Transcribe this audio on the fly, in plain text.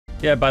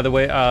Yeah, by the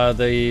way,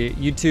 the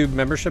YouTube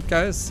membership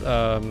guys,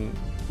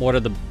 one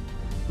of the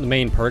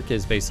main perk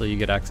is basically you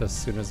get access as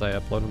soon as I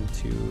upload them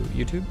to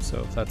YouTube. So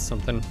if that's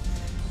something,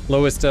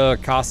 lowest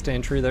cost to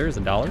entry there is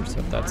 $1. So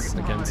if that's,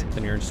 again,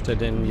 something you're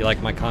interested in, you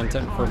like my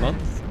content for a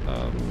month,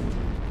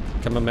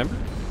 become a member.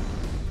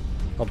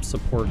 Help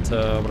support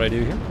what I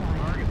do here.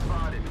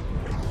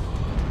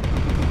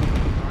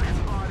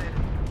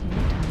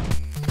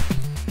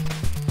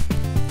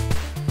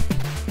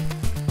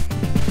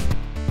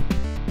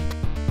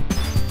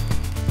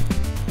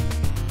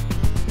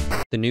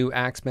 The new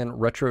Axeman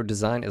retro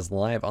design is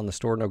live on the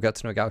store,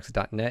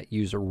 nogutsnogalaxy.net.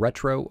 Use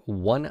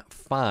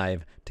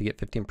retro15 to get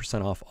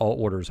 15% off all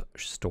orders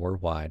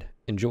store-wide.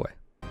 Enjoy.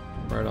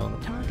 Right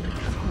on.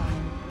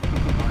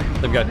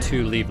 They've got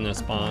 2 leaving the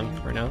spawn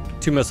right now.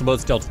 2 missile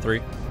boats, Delta 3.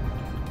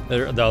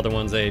 The other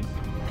one's I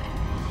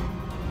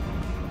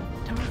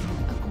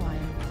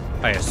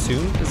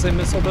assume is a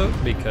missile boat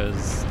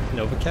because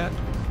Novacat.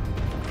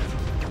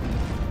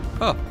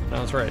 Oh, no,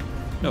 that's right.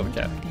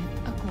 Novacat.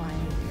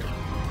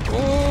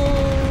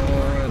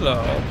 Oh,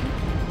 hello.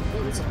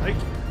 Oh, it's a hike.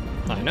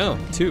 I know,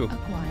 2.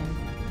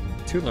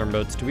 2 learn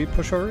boats. Do we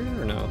push over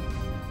here or no?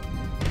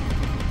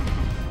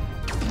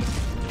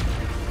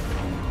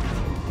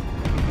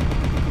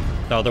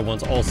 The other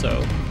one's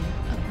also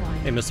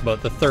a missile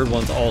boat. The third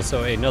one's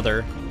also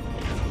another.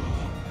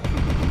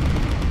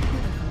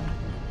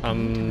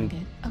 I'm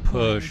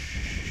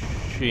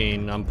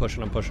pushing. I'm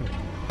pushing. I'm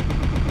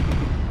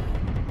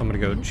gonna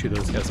go chew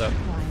those guys up.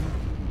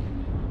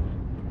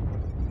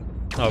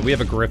 We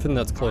have a griffin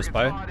that's close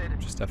by.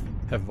 Just have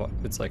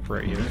it's like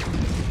right here.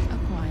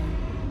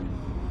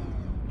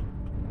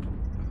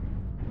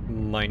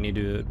 Might need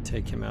to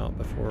take him out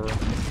before.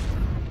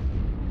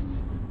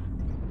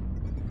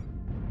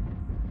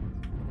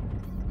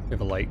 We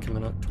have a light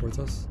coming up towards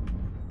us.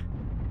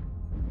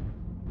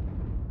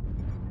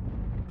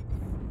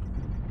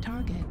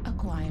 Target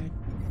acquired.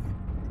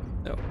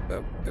 Oh,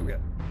 okay.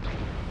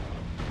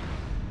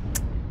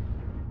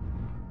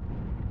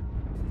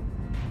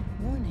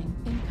 Warning,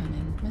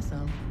 incoming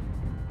missile.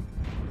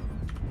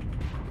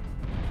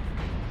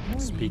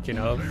 Speaking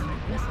of,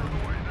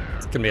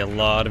 it's gonna be a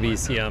lot of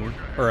ECM,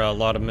 or a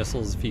lot of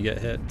missiles if you get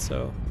hit,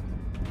 so.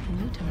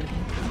 New target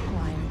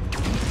acquired.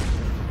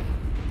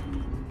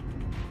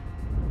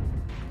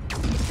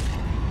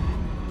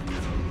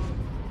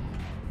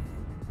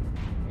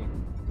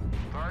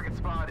 Target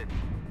spotted.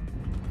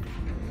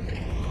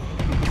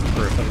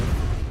 Griffin.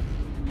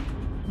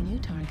 New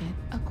target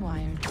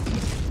acquired.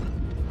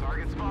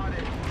 Target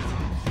spotted.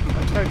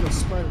 I tried to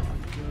spider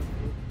pretty good.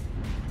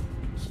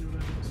 See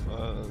what happens.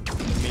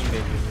 Main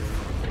base.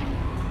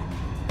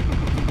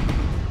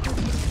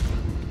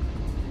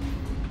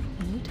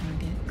 New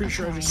target. Pretty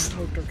sure I just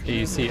smoked our Do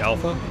you see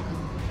Alpha?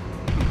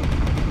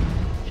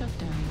 Shut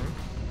down.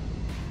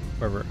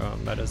 Whoever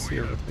Meta's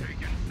here with me.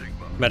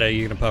 Meta,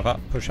 you gonna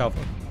push Alpha?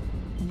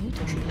 New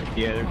target.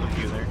 Yeah, there's a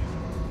few there.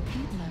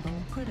 Heat level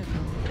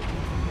critical.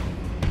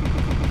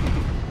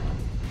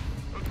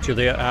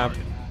 Julia,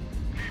 Keep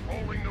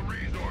holding the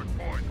resource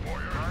point,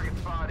 warrior. Target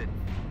spotted.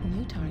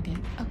 New target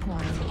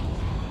acquired.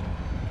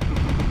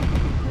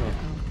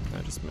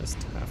 I just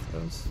missed half of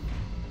those.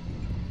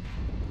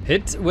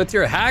 Hit with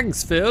your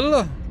hags,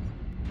 Phil.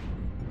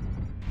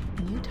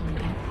 New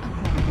target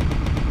acquired.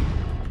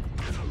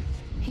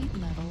 Heat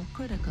level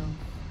critical.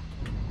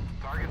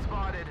 Target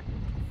spotted.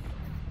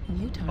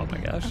 New Oh my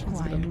target gosh, it's gonna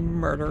acquired.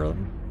 murder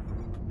him.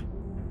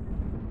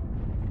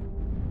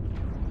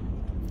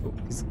 Oh,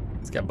 he's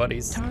got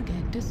buddies.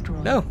 Target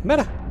destroyed. No,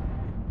 Meta.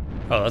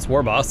 Oh, that's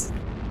War Boss.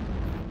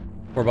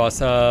 War Boss,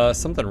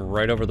 something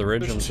right over the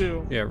ridge. There's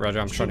 2. Yeah, Roger.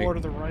 I'm Two more to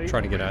the right.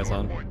 trying to get eyes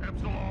on.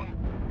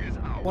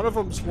 One of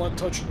them's one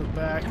touching the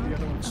back, the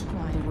other one's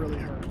really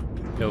hurt.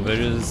 No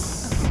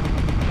vidges.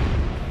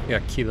 Yeah,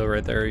 Kilo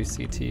right there.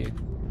 ECT.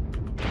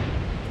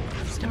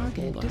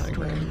 Target Hold the high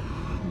destroyed. ground.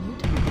 New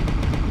target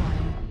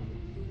acquired.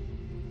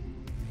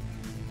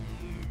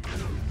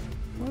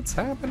 What's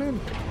happening?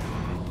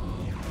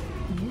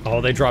 New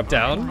Oh, they dropped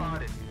down.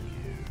 acquired.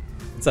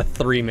 It's a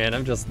 3-man.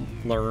 I'm just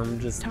Lerm.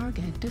 Just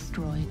Target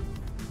destroyed.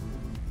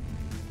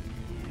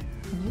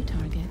 New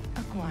target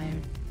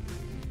acquired.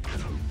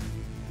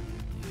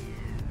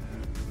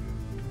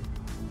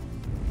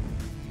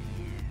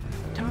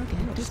 Target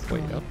just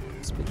destroyed. wait up.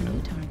 Speaking New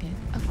of, target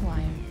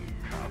acquired.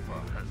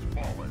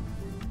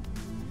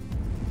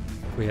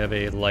 we have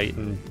a light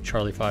in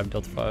Charlie 5,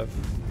 Delta 5.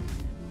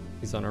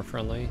 He's on our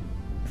friendly.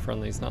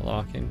 Friendly's not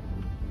locking.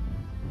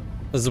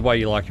 This is why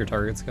you lock your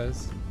targets,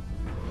 guys.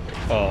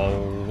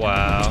 Oh,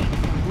 wow.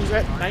 He was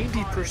at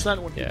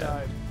 90% when he Yeah.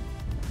 died.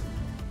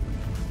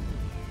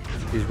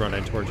 He's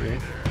running towards you.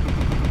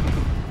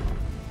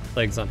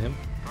 Legs on him.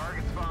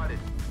 Target spotted.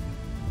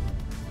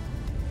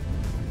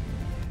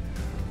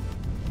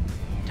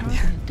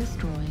 Target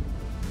destroyed.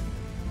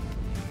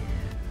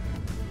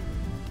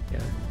 Yeah.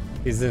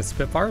 He's in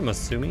Spitfire, I'm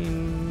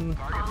assuming.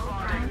 Target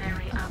spotted.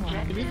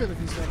 And even if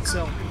he's like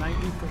selling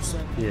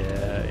 90%.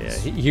 Yeah.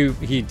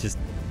 He just,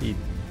 yeah.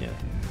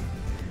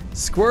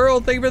 Squirrel,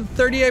 thank you for the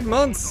 38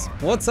 months.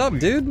 What's up,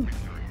 dude?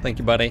 Thank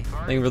you, buddy.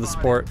 Thank you for the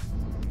support.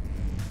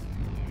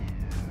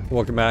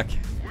 Welcome back.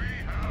 We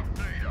have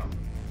data.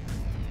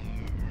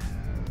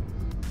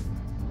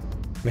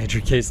 Major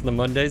case in the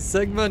Monday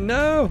Sigma.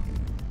 No.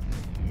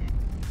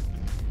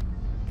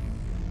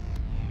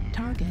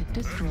 Target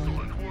destroyed.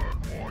 Excellent work,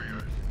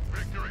 warriors.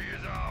 Victory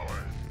is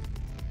ours.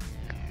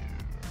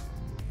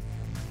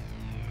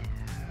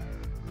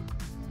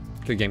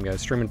 Good game, guys.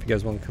 Streaming if you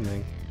guys want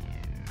coming.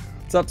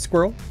 What's up,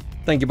 Squirrel?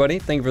 Thank you, buddy.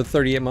 Thank you for the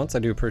 38 months. I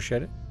do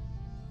appreciate it.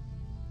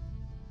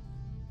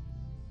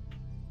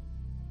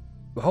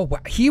 Oh, wow.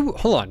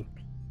 Hold on.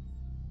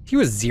 He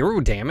was 0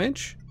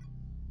 damage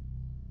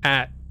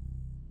at,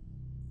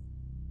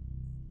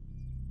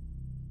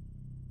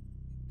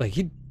 like,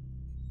 he.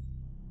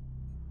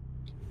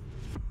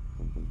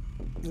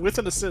 With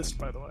an assist,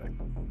 by the way.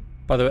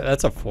 By the way,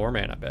 that's a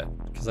 4-man, I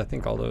bet, because I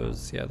think all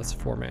those. Yeah, that's a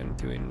 4-man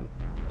doing.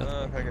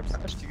 If I get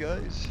past you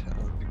guys,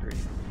 that would be great.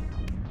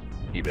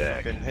 Be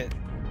back. Been hit.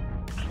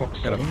 Fox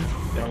Got 7.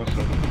 Dallas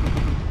 7.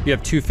 You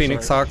have 2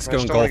 Phoenix Hawks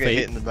going Golf Golf 8.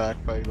 hit in the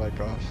back by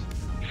Lycos.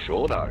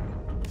 Sure, dog.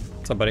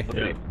 What's up, buddy?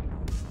 Yeah.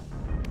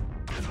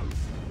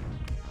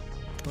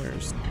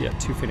 There's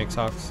 2 Phoenix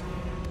Hawks.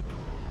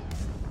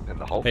 And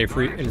the whole. Hey,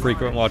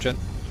 infrequent, watch it.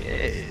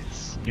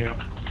 Yes.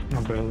 Yeah.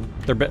 Not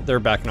bad. They're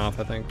backing off,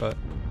 I think, but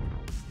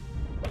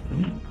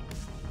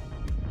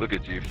Look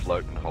at you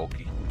floating,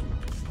 Hulky.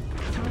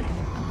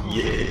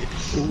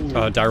 Yes.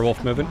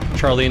 Direwolf moving.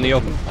 Charlie in the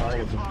open. I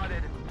have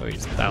Oh,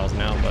 he's 1,000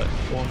 now, but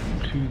 1,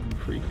 2,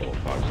 3, 4,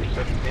 5, 6,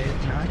 7, 8,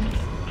 9.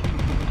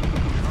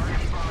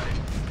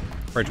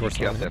 right towards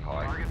the Count line. that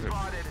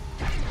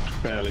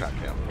high. Barely. Can't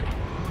count.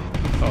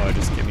 Oh,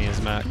 just give me his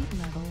Mac. Heat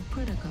level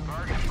critical.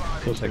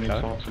 Plus Take any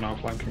that. thoughts are now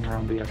flanking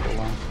around the echo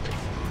line.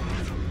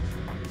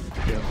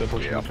 Yeah, they're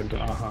pushing Yeah. up into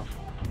our half.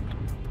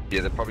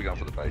 Yeah, they're probably going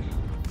for the base.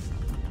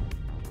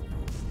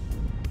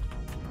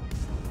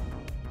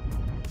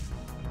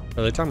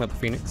 Are they talking about the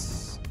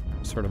Phoenix?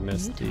 Sort of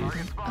missed New the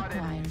target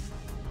acquired.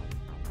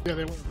 Yeah,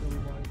 they went really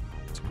wide.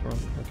 squirrel.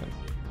 Okay.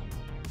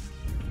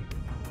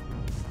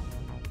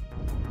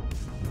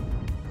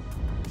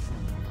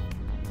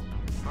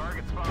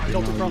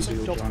 Delta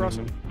crossing, Delta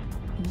crossing.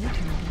 New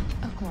target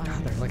God,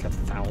 acquired. they're like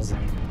 1,000.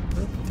 What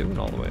are they doing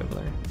all the way over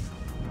there?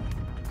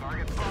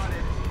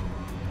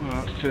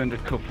 Well, that's turned a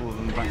couple of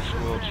them back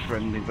towards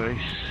friendly base.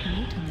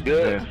 New target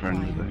Their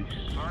friendly acquired. base.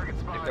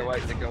 Take their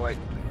weight, take their weight.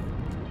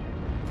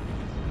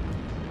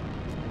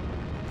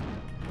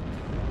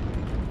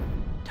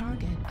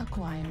 Target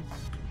acquired.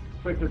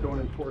 Like they're going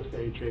in force to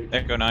H8.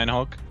 Echo 9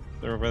 Hulk.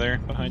 They're over there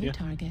behind New you.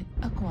 target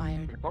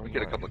acquired. Probably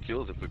get a couple of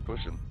kills if we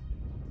push them.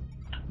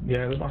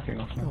 Yeah, they're backing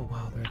off now. Oh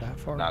wow, they're that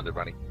far. Nah, they're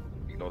running.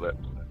 Ignore that.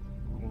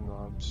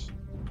 Knobs.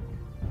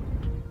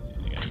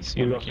 You can't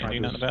see We him, got can't do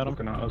snipers nothing about him.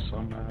 looking at us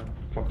on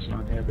Fox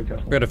 9 here, be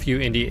careful. We got a few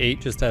Indy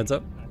 8, just heads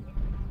up.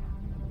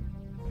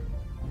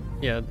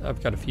 Yeah,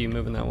 I've got a few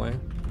moving that way.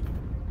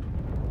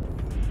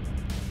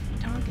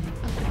 Target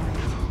acquired.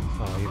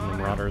 Oh, even the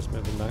Marauders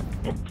moving back.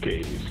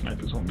 Okay, these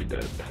snipers won't be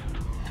dead.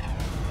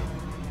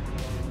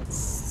 It's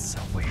so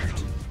weird.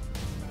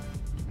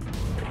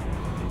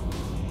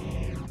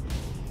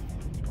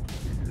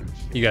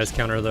 You guys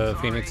counter the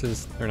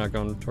Phoenixes? They're not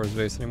going towards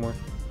base anymore?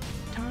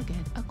 Target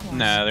acquired.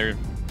 Nah, they're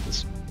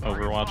just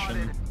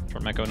overwatching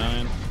from Echo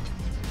 9.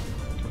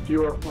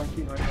 You are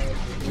flanking right now.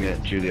 Yeah,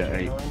 Juliet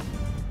 8.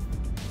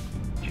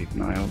 Keep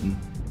an eye on them.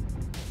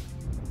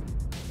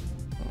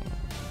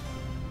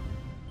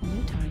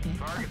 New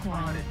target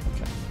acquired.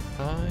 Okay.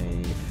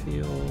 I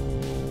feel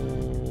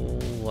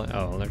like...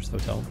 Oh, there's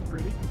Hotel.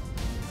 Ready? I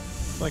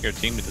feel like our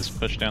team could just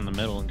push down the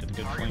middle and get a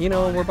good flank. You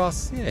know, we're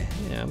boss. Yeah,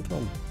 I'm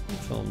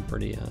feeling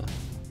pretty,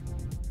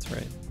 that's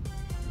right.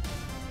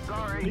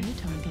 New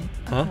target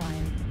Huh?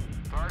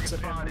 acquired. Set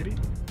hand ready.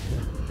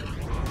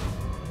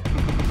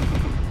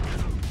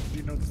 Do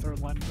you know the third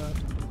line of that?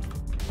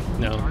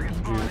 No, do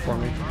you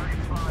inform me?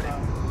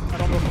 I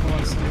don't know if I'm allowed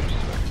to say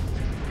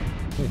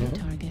it. New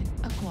target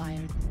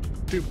acquired.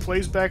 Dude,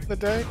 plays back in the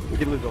day. We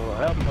can lose all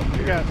that.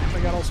 They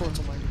got all sorts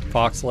of language.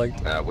 Fox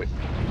legged. Wait.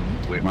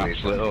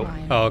 Maps lit up.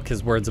 Acquired. Oh,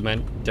 because words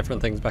meant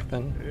different things back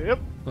then? Yep.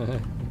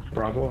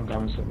 Bravo and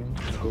down 7.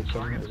 Gold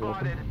 7 is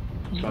open.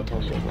 New South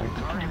also target flanked.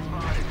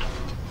 acquired.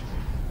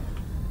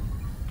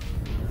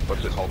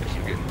 What's this Hulk?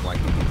 You getting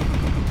flanked?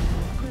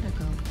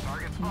 Critical.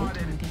 New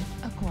target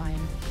acquired.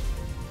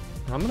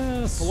 I'm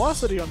gonna...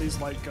 Velocity on these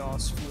light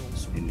Gauss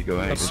feels.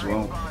 Indigo 8 as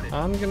well.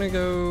 I'm gonna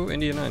go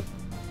India 9.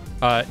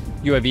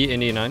 UAV,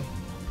 India 9.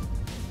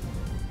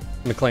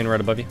 McLean right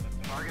above you.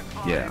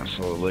 Yeah, I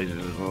saw the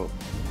lasers as well.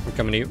 I'm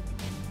coming to you.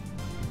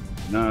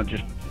 No,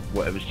 just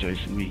whatever's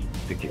chasing me,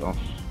 pick it off.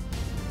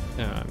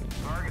 No,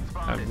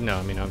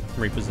 I mean, I'm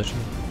repositioning.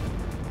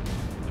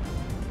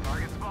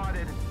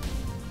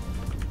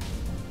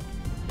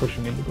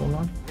 Pushing in the goal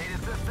line.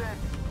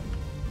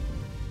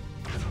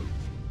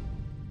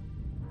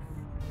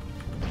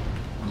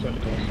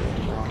 Center also.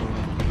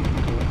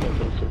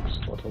 Auto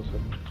 6, Auto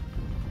 7.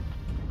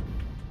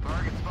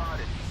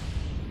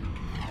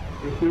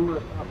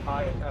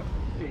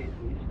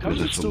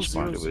 There's a Still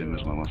sun spider with him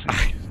as well, I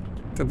think.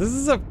 So this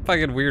is a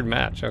fucking weird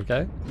match,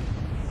 okay?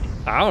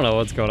 I don't know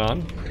what's going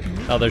on.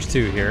 Oh, there's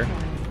two here.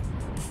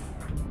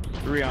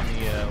 3 on the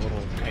little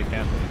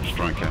A-path.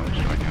 Strike out,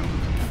 strike out.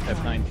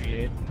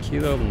 F938.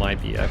 Kilo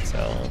might be XL.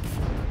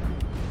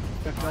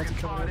 Got Delta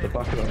coming The in.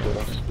 bucket up with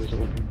us is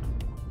open.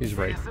 He's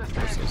right.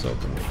 Torso's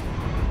open.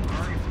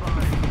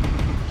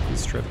 He's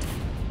stripped.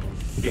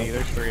 Yeah,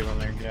 there's 3 of them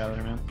there. Gather,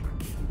 man.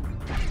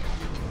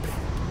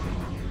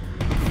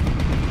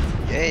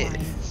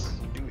 Yes.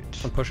 Do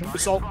it. I'm pushing.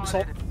 Assault,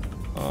 assault.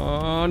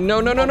 Oh, no,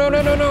 no, no, no,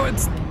 no, no, no.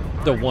 It's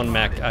the one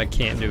mech I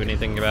can't do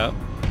anything about.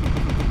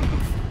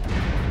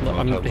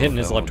 I'm hitting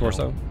his left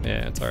torso.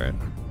 Yeah, it's alright.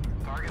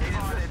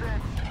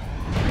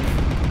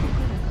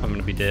 I'm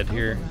gonna be dead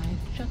here. Override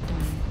shut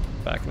down.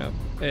 Backing up.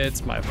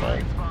 It's my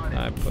fault.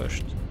 I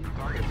pushed.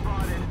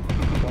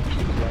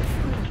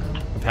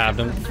 I've halved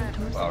him.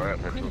 Alright,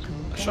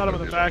 I shot him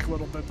in the back a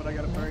little bit, but I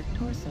got it buried.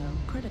 Torso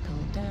critical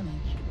damage.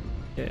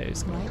 Yeah,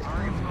 he's Right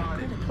arm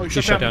critical. Oh,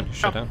 He's shut down. He's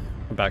shut down.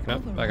 I'm backing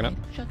up. Backing up.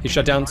 He's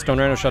shut down. Stone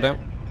Rhino shut down.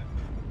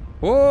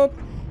 Whoop!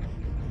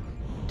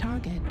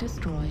 Target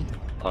destroyed.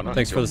 Oh, no.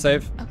 Thanks for the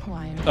save.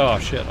 Acquired. Oh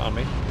shit, on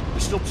me.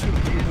 There's still 2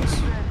 between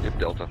us. Yep,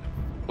 Delta.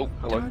 Oh,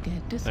 hello.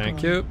 Target destroyed.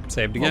 Thank you.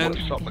 Saved Oh, what again.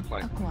 does shot look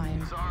like?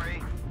 Acquired.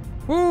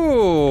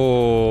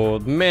 Ooh,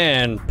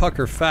 man,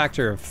 pucker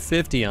factor of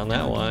 50 on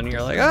that one.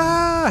 You're like,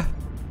 ah!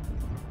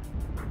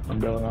 I'm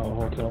bailing out the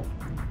hotel.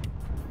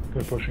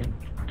 They're pushing.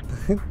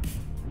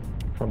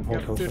 From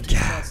Got hotel. 15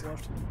 shots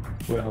left.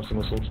 Warehouse and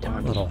missiles behind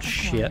us. Little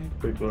shit.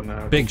 Big blue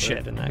now. Big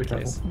shit in that Be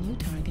careful. case. New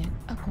target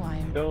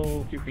acquired.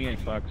 Go QP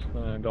Phoenix Fox.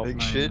 Golf Big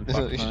 9, shit.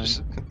 Fox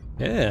 9.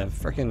 Yeah,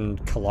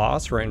 freaking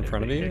Colossus right in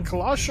front of Hey, you.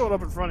 Kalash showed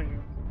up in front of you.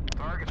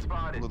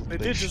 Little They big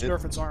did just shit.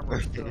 nerf its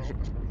armor, so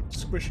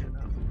it's squishier now.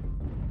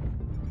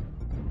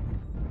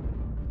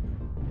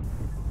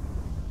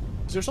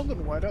 Is there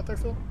something white out there,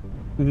 Phil?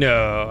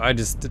 No, I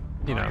just,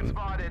 you know,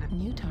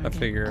 New target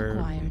figure-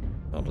 acquired.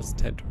 I'll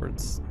just head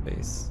towards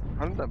base.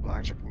 How did that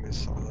blackjack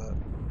miss all that?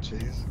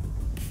 Jeez.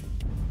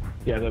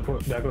 Yeah, they're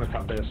going to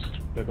cut base.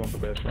 They're going for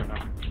base right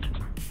now.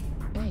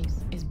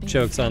 Base is being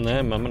Joke's on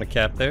them. I'm gonna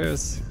cap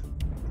theirs.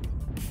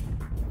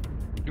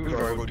 Do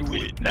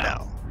it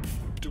now.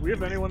 Do we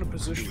have anyone in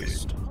position to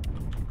stop?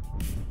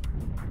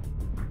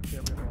 Yeah,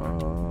 we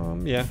have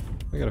one. Yeah,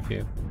 we got a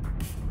few.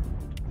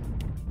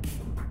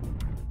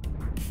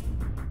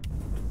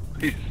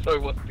 He's so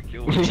wants to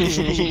kill me.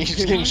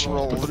 He's getting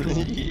rolled.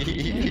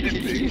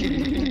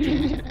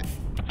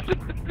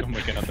 I'm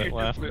looking at that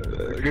laugh.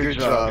 Good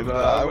job.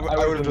 I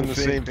would have done the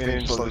same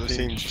thing, so the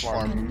same Enemy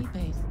farm.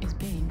 base is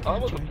being I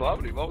wasn't captured.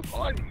 farming him, I was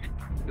hiding.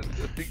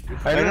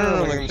 I don't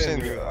know, like I'm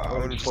saying, I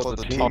would have thought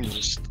the team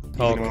just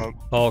Hulk, beat him up.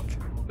 Hulk.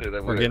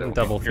 We're getting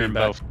double You're in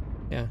feedback. both.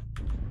 Yeah.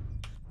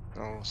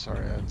 Oh,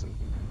 sorry, I had to.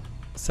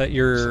 Set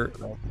your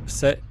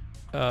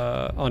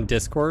on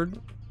Discord.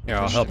 Here,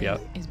 I'll help you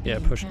out. Is Yeah,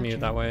 being push me captured.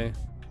 that way.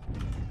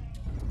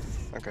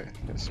 Okay,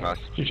 yes. Nice.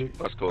 GG.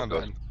 That's cool, I'm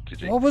guys. done.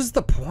 GG. What was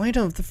the point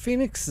of the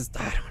Phoenixes?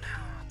 I don't know.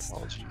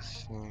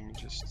 Apologies. Let me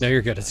just. No,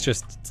 you're good. It's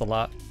just, it's a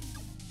lot.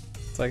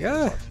 It's like,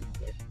 ah,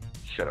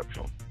 Shut up,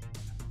 Sean.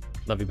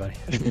 love you, buddy.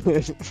 See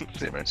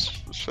you, man.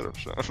 Shut up,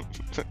 Sean.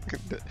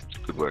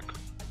 Good work.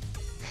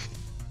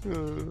 I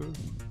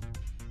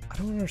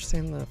don't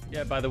understand the.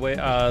 Yeah, by the way,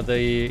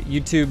 the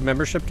YouTube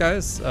membership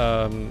guys,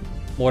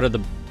 one of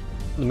the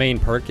main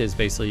perk is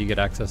basically you get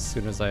access as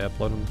soon as I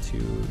upload them to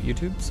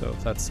YouTube. So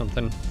if that's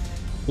something,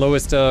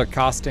 lowest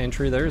cost to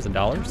entry there is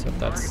 $1. So if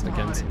that's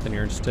again something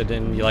you're interested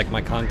in, you like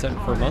my content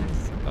for a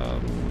month,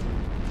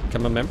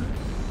 become a member.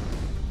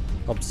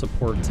 Help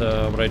support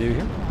what I do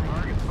here.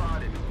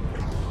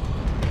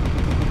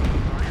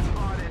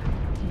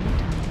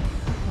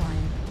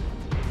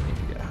 Need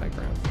to get high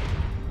ground.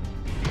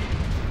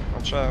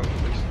 Watch out.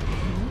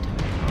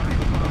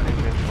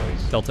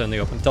 Delta in the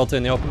open. Delta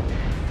in the open.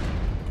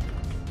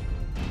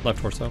 Left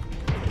torso.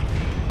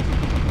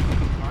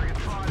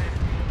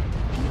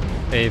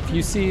 Hey, if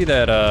you see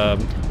that,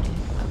 Target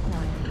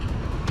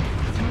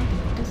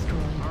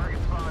destroyed.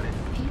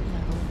 Heat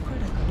level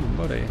critical.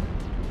 buddy,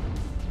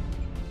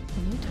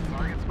 New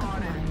target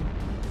acquired.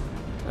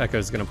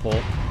 Echo's gonna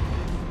pull.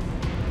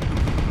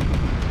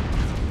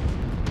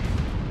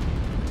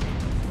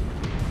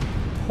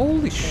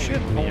 Holy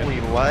shit, man.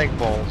 Holy lag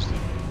balls.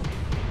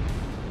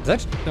 Is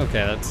that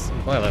okay? That's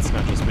well, that's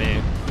not just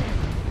me.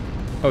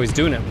 Oh, he's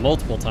doing it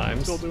multiple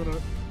times. Still doing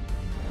it.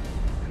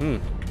 Hmm.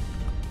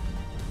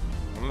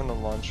 I'm gonna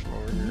launch from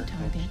over New here.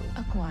 target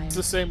acquired. It's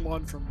the same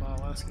one from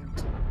last game.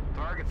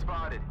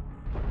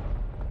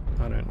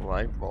 I don't.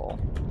 Lag ball.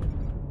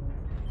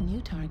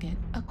 New target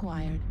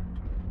acquired.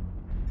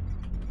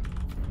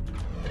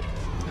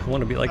 I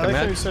want to be like I a like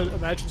how you match. said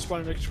imagine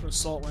spawning next to an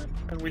assault lane,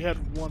 and we had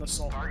one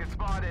assault, New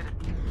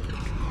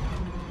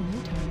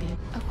target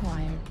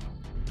acquired.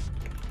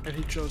 and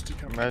he chose to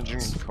come. Imagine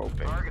to us.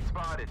 coping.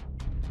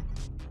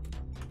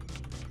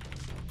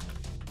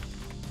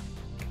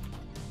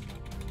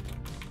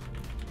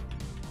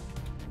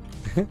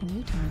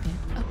 New target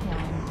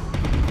acquired.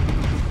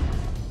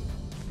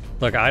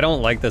 Look, I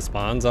don't like the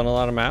spawns on a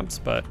lot of maps,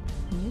 but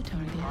New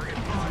target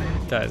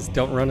acquired. Guys,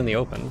 don't run in the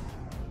open.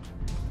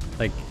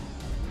 Like,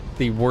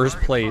 the worst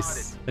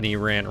place, and he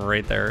ran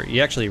right there.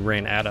 He actually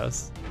ran at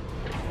us.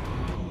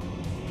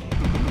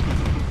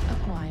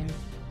 Acquired.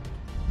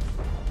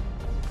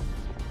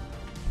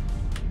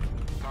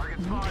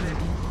 New target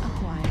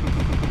acquired.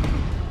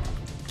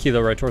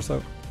 Kilo right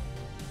torso.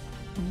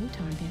 New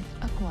target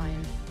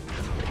acquired.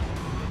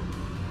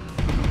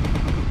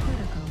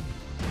 Critical.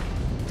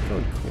 Let's go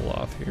and cool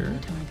off here. New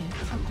target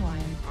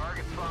acquired.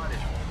 Target spotted.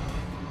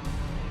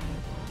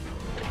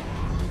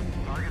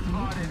 Target New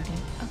spotted. target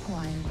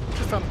acquired.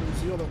 Just found a new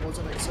Zeal that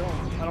wasn't Excel.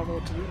 I don't know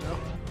what to do now.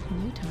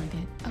 New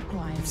target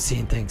acquired. I've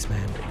seen things,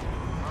 man.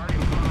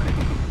 Target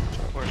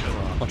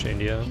spotted. Watch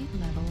India. Heat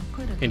level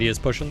critical. India's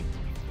pushing.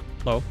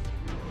 Low. New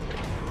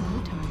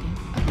target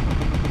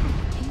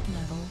acquired. Heat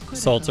level critical.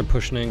 Salts are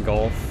pushing in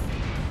Gulf.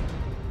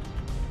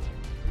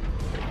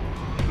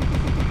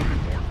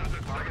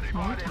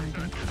 New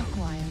target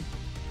acquired.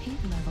 Heat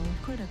level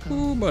critical.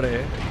 Ooh, buddy.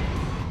 Override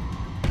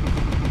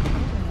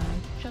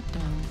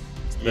shutdown.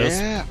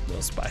 Yeah.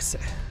 Little spicy.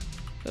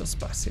 Little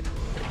spicy.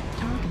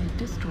 Target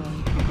destroyed.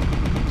 New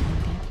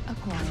target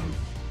acquired.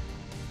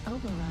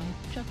 Override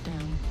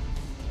shutdown.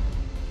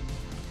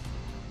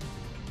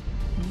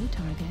 New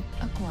target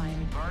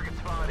acquired. Target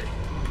spotted.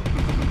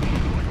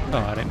 Oh,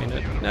 I didn't mean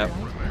it. Nope.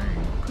 Right flag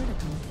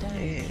critical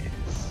damage.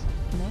 Yes.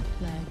 Left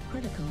flag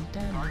critical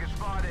damage. Target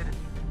spotted.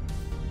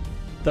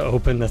 The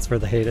open, that's where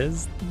the hate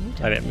is. New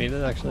I didn't mean it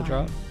to target actually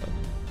acquired. drop. But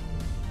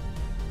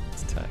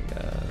let's tag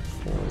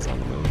 4 is on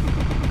the move.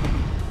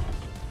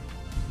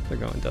 They're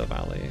going to the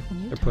valley.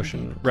 New They're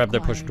pushing. target Rev, they're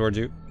pushing acquired. towards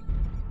you.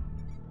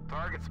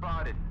 Target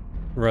spotted.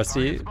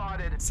 Rusty, Target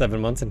spotted. 7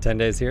 months and 10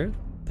 days here.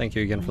 Thank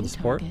you again for New the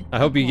support. target I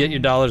hope you get your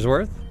acquired. dollar's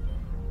worth.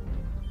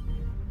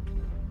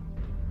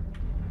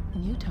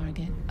 New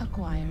target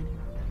acquired.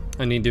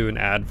 I need to do an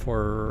ad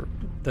for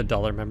the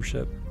dollar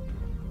membership.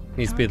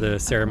 Needs to be the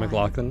Target Sarah acquired.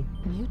 McLaughlin.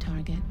 New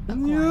target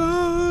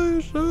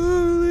acquired. Yes,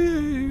 of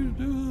the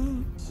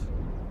angels.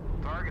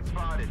 Target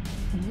spotted.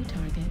 New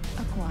target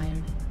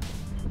acquired.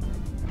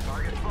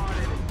 Target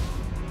spotted.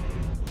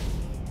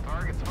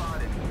 Target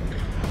spotted.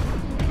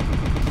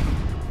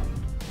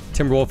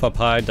 Timberwolf up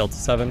high, Delta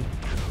 7.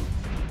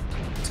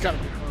 It's gotta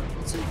be hard.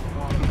 Let's see if we can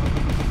water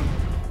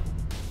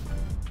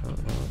I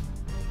don't know.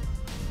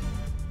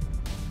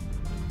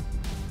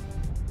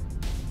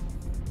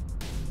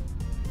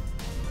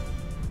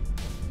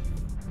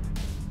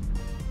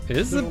 It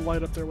is There's a a,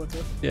 light up there with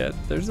it. yeah,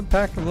 there's a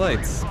pack of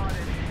lights. New target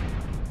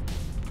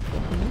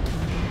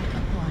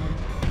acquired.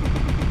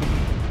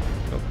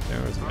 Oh,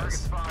 there was a Target miss.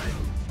 spotted.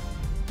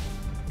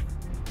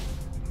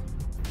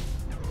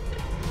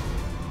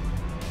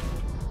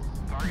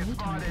 Target New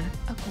spotted.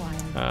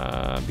 target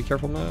acquired. Be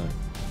careful, Mo.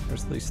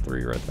 There's at least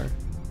 3 right there. New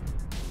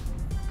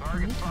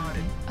Target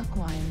spotted. target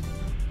acquired.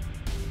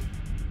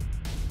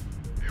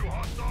 Few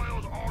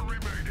hostiles are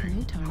remaining.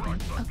 New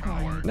target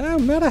acquired. No,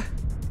 meta.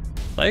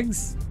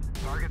 Legs.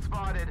 Target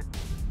spotted.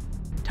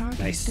 Target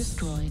Nice.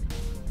 destroyed.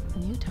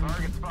 New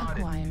target spotted.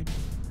 acquired.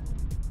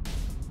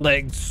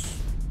 Legs.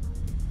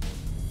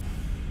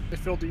 Hey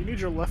Phil, do you need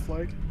your left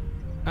leg?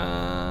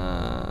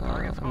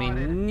 I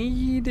mean,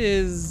 need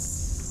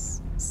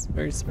is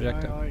very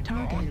subjective. Target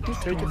Take it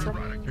destroyed. from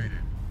me. Eradicated.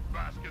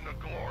 Bask in the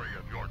glory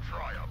of your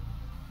triumph.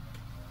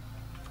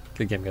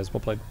 Good game, guys. Well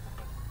played.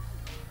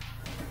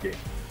 Yeah.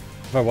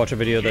 If I watch a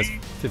video that's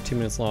 15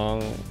 minutes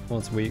long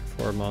once a week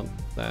for a month,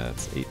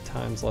 that's 8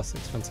 times less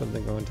expensive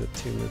than going to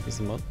 2 movies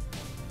a month.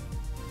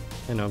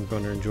 I know I'm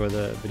going to enjoy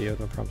the video,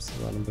 no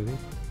promises on a movie.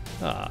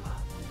 Ah.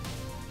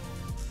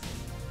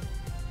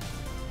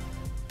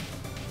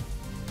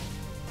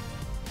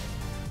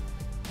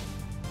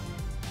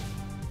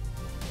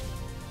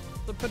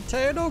 The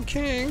Potato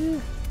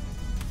King.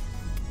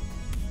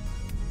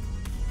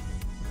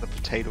 The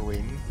potato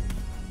wing.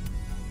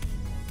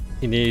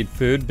 You need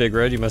food, Big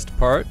Red, you must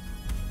depart.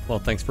 Well,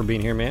 thanks for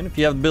being here, man. If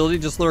you have the ability,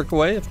 just lurk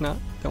away. If not,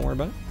 don't worry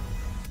about it.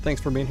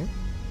 Thanks for being here.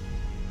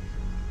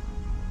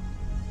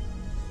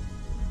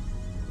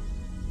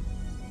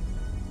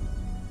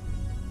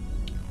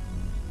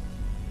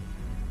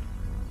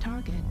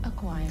 Target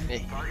acquired.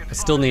 I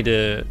still need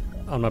to,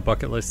 on my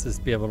bucket list, is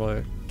be able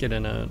to get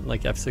in a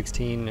like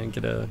F-16 and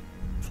get a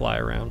fly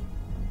around.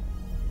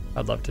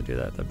 I'd love to do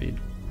that. That'd be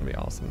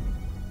awesome.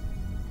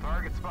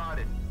 Target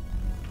spotted.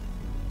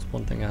 It's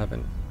one thing I have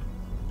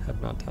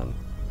not done.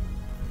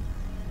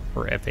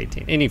 Or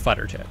F-18, any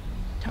fighter jet.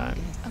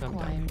 Target I'm down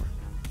acquired. for.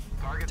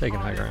 Target Taking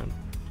high spotted. ground.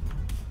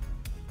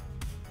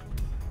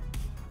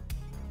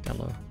 Down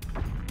low.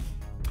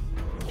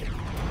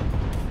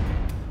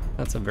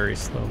 That's a very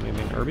slow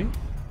moving Irby.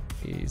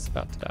 He's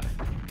about to die.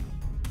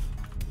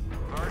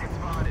 Target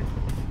spotted.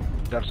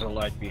 There's a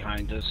light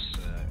behind us,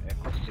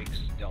 Echo 6,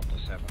 Delta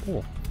 7.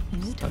 Oh, New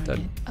he's not target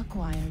dead.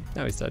 acquired.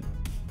 Now he's dead.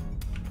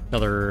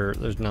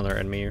 There's another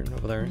enemy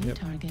over there. New Yep.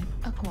 target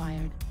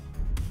acquired.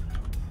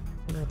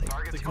 Where are they?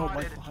 Target They called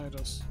spotted. light behind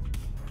us.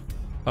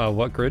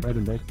 What grid? Right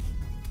in back.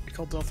 They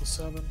called Delta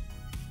 7.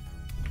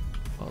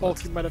 Oh, Bulk,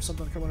 that's- you might have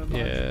something coming in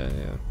behind you.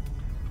 yeah.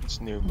 It's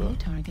new, New but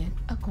target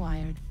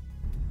acquired.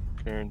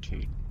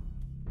 guaranteed.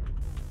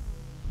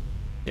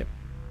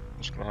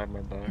 just gonna hide my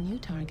back. New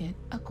target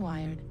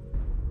acquired.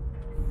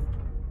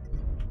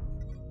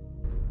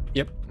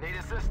 Yep. Need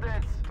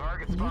assistance.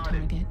 Target New spotted.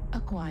 target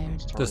acquired.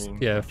 Just, Targeting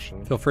yeah,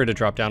 action. feel free to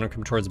drop down and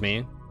come towards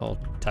me. I'll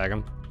tag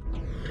him.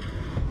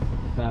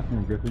 Falcon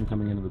and Griffin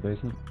coming into the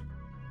basement.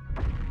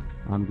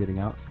 I'm getting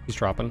out. He's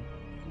dropping.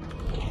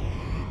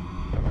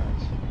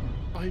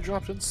 Oh, he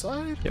dropped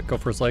inside? Yeah, go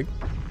for his leg.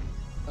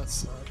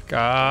 That's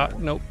sad.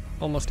 Nope.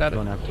 Almost had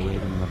Don't it. have to wait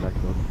in the back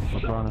door.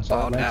 Piranha.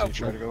 Oh, no.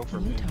 Try to go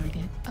for New me.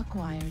 target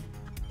acquired.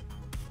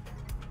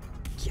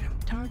 Get him.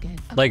 Target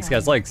Legs,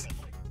 guys, acquired. legs.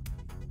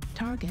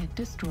 Target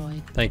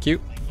destroyed. Thank you.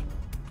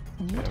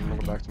 New I'm gonna go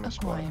back target to my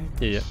spot.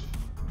 acquired. Yeah.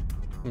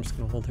 I'm just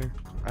gonna hold here.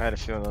 I had a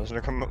feeling I was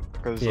gonna come up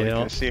because like, Yeah.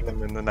 I seen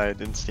him and then I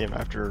didn't see him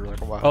after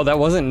like a while. Oh, that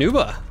wasn't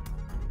Nuba.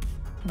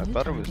 I New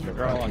thought it was target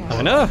never on. acquired.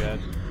 I know. Good.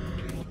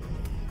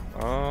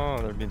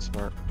 Oh, they're being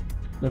smart.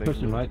 They're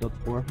pushing right. That's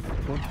 4.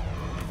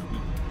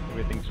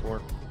 Everything's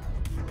 4.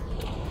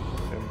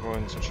 I'm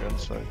going to switch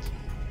sides.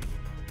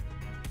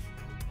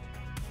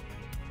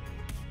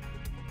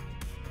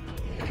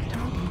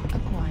 Target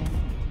acquired.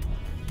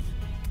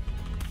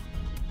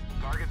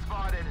 Target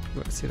spotted.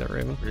 Do I see that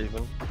Raven?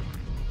 Raven.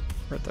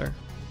 Right there.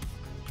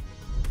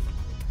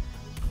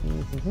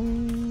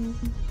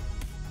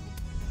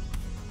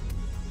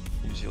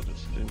 Use he'll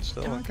just didn't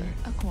still. Target Okay.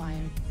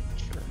 acquired.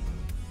 Sure.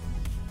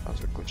 That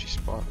was a glitchy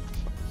spot. What the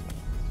fuck is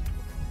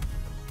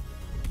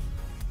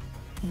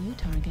that? New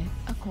target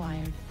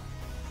acquired.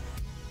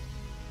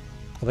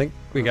 I think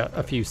we got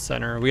a few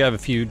center. We have a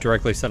few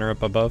directly center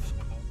up above.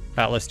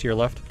 Atlas to your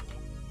left.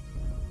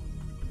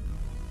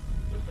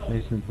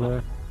 Basement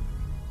clear.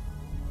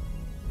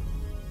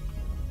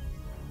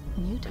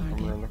 New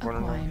target around the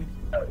corner now.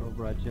 acquired.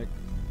 Override check.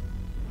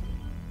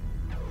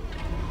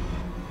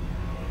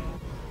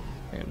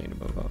 I need to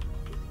move up.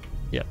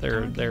 Yeah,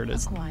 there it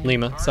is. Acquired.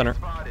 Lima, Target center.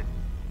 spotted.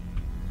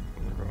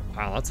 There we go.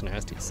 Wow, that's a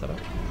nasty setup.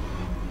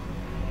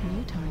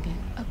 New target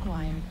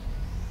acquired.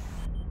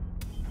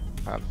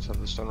 I just have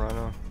this done right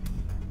now.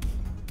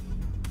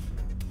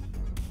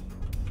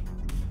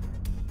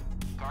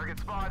 Target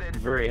spotted.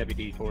 Very heavy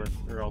D4.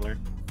 They're all there.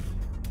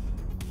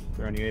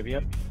 They're on UAV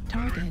up.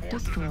 Target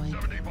destroyed.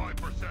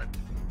 75%.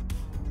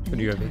 Good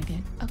New UAV.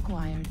 target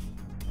acquired.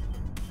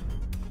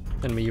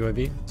 Enemy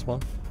UAV as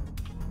well.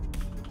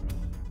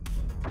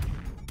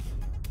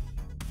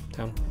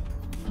 Down.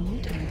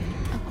 New target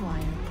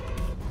acquired.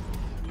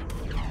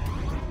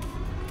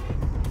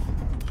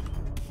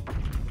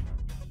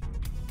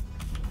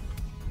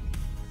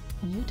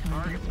 New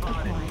target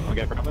acquired. I'll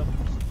get Bravo.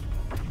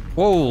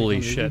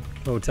 Holy shit.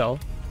 Hotel.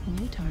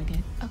 New target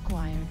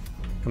acquired.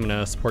 I'm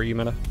gonna support you,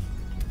 Meta.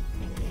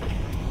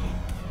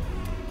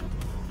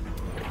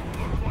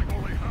 Looks like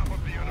only half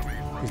of the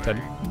enemy. He's dead.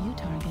 New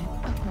target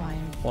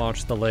acquired.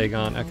 Watch the leg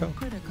on Level Echo.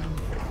 Critical.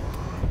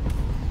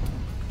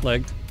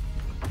 Legged.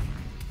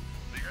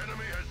 The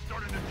enemy has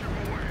started to chip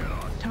away at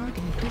us.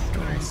 Target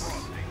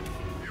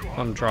destroyed.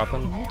 I'm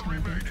dropping. New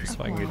target Just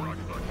so I can get. acquired.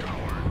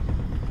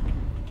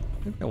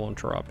 I think I won't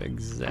drop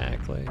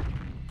exactly.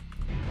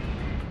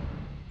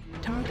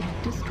 Target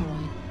destroyed.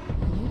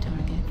 New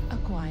target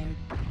acquired.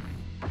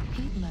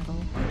 Heat level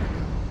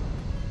critical.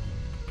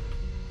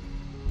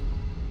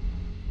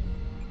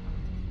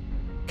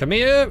 Come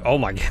here! Oh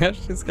my gosh,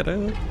 he's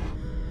gonna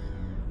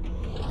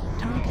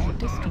Target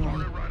destroyed.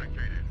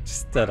 Eradicated.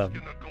 just did a In the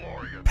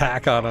glory of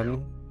pack on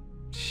him.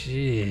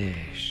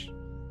 Sheesh.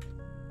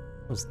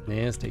 That was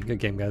nasty. Good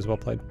game, guys. Well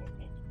played.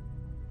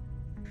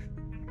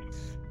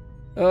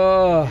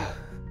 Oh.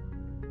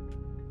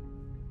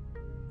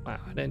 Wow,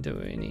 I didn't do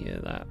any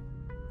of that.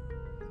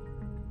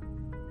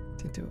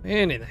 Didn't do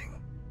anything.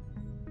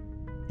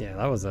 Yeah,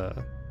 that was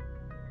a.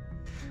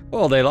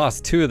 Well, they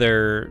lost two of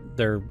their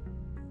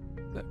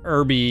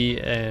Irby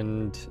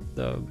and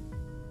the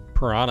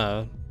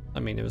Piranha. I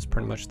mean, it was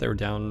pretty much they were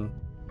down.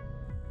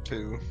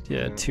 Two.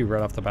 Yeah, two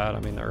right off the bat.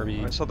 I mean, the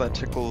Irby. I saw that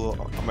tickle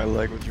on my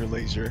leg with your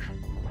laser.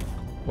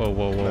 Whoa,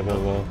 whoa, whoa,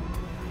 whoa,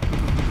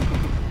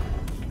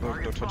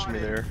 whoa. Don't touch me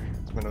there.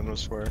 It's my no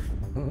swear.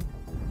 I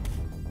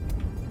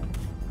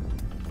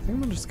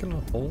think I'm just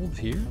gonna hold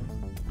here.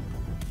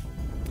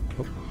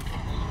 Oh,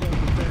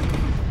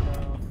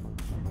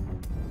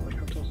 Like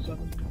until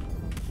 7.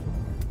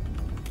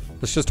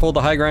 let's just hold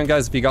the high ground,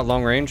 guys. If you got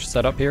long range,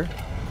 set up here.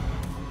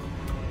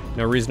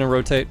 No reason to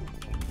rotate.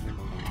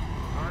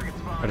 Target I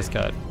spotted. just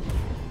got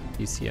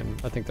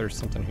ECM. I think there's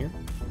something here.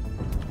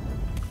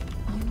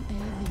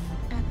 UAV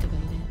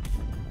activated.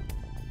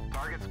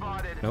 Target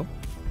spotted. Nope.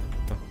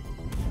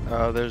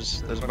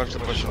 There's a bunch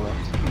of pushing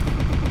left.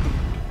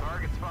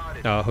 Target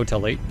spotted.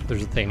 Hotel 8.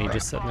 There's a Thaney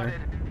just sitting there.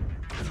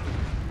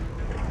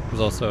 There's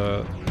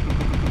also.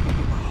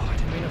 Oh, I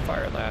didn't mean to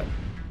fire that.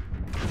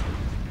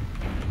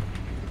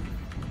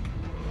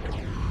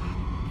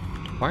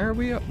 Why are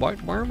we? Why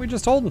aren't we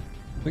just holding?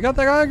 We got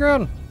that high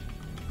ground.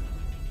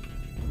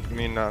 I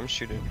mean, I'm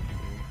shooting.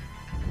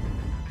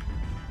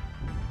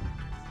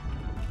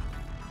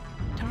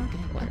 Target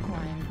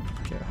acquired.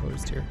 Get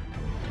hosed here.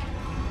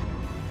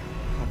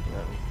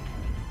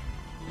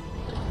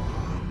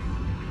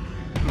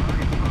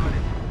 Target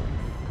spotted.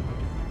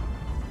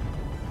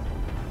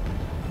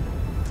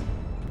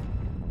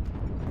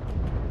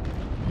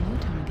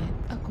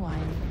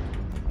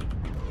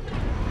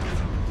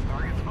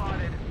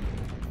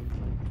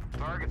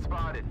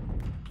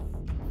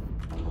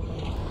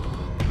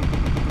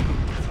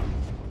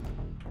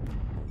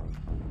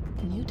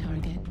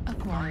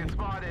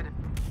 acquired.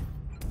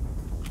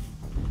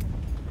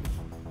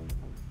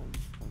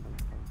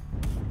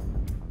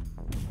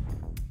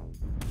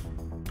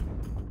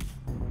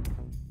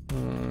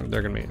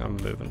 They're gonna be. I'm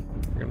moving.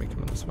 They're gonna be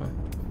coming this way.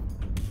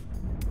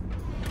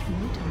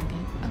 New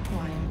target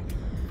acquired.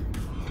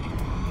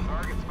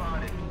 Target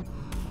spotted.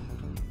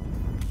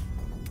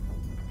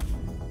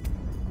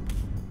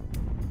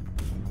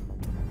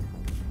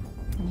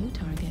 New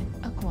target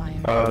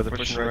acquired. The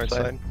pushing right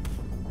side.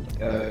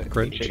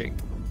 Grid. H8.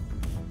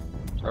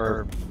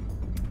 Or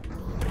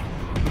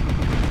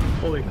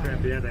Holy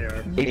crap, yeah they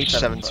are. New H7,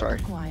 target sorry.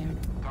 Acquired.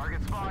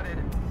 Target spotted.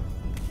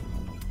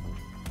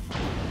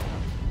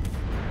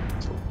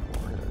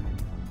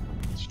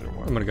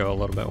 I'm gonna go a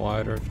little bit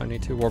wider if I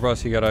need to.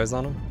 Warboss, you got eyes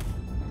on him?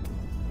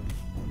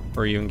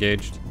 Or are you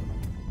engaged?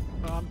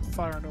 I'm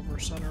firing over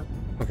center.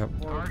 Okay.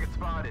 Or Target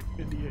spotted.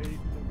 India 8.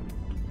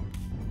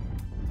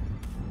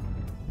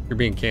 You're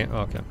being oh,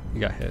 okay.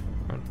 You got hit.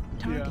 Right.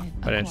 Target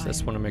But I acquired.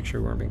 just want to make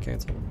sure we weren't being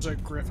canceled. There's a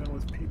griffin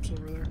with peeps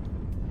over there.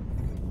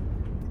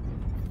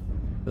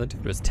 That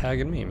dude was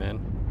tagging me, man.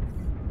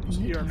 Those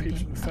New ER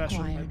peeps target with faster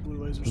than my acquired. blue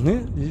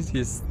lasers. He's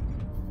just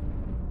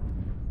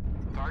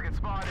Target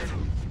spotted.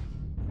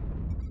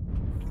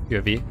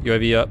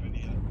 UAV up.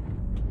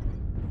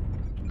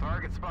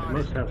 Target I spotted.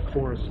 must have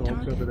 4 assaults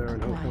Target over there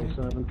in acquired.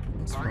 Hotel 7.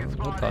 That's Target fine.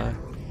 We'll spotted. die.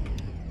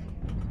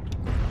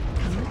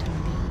 New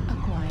target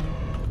acquired.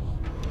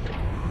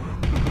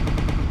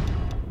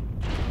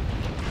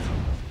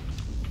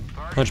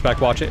 Hunchback,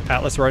 watch it.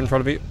 Atlas right in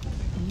front of you.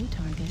 New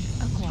target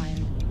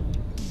acquired.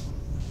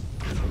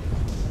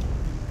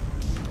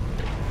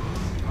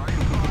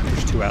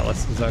 There's 2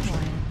 Atlases actually.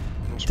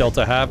 Acquired.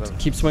 Delta halved.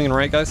 Keep swinging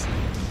right, guys.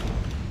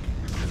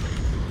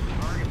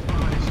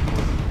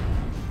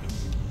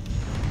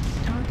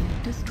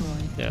 Target destroyed.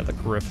 Yeah, the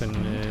Griffin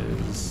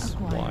is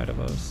Acquired. wide of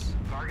us.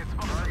 Target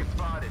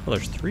spotted. Well,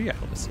 there's 3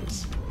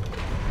 Atlases. New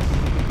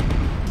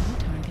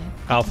target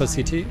Alpha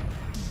acquired. CT.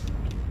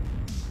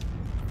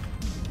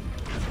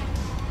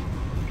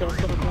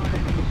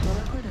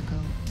 Critical.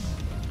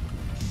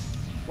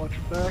 Watch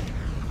your back.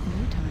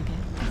 New target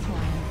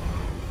acquired.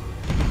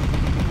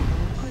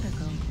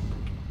 Critical.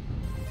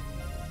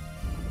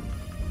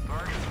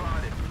 Target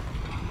spotted.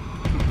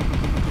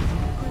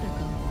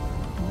 Critical.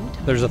 New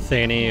target There's a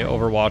Thany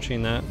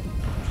overwatching that.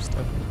 Just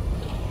critical.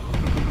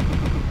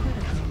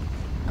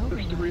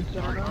 There's 3 in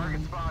center now.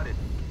 Target spotted.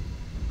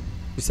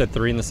 you said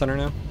 3 in the center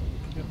now?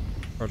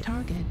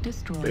 Target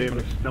destroyed. They have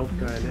a stealth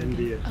guy in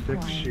ND at 6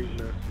 Acquired.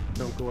 shooting us.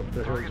 Don't go up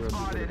the hills or he's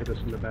going to hit us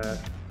in the back.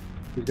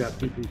 He's got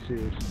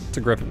PPCs. It's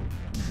a Griffin.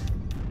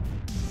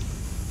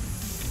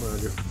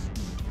 Roger.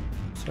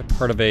 So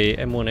part of a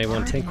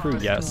M1A1 tank crew?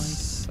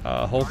 Yes.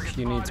 Hulk,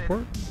 you need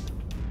support?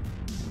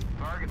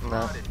 Target No.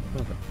 spotted.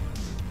 Okay.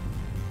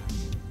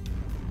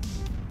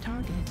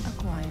 Target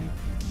acquired.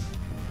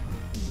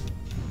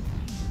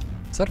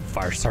 Is that a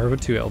Firestar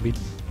with 2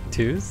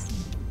 LB2s?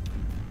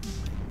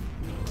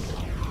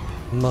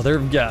 Mother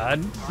of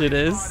God, it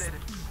is.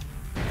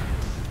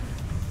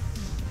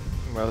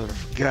 Mother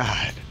of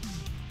God.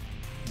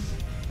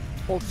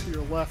 Hold to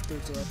your left,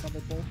 there's a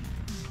thunderbolt.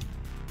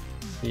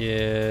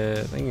 Yeah,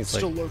 I think he's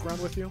Still like, low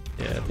ground with you.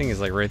 yeah, I think he's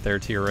like right there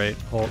to your right.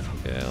 Hulk,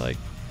 yeah, like,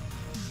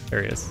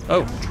 there he is.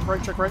 Oh,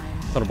 Check right.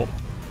 Thunderbolt.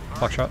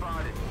 Clock shot.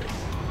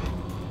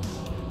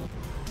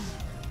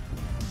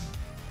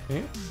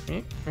 Give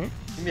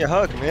me a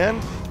hug, man.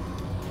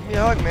 Give me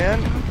a hug,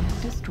 man.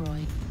 Target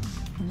destroyed.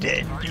 New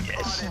Dead, target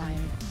yes. acquired.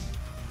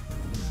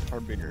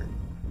 Harbinger.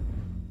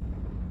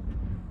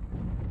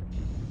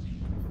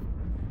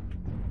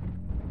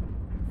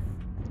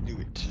 Do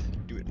it.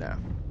 Do it now.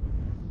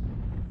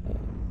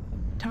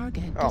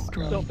 Target Oh my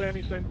destroyed. Still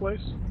Danny, same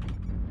place.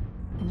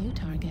 New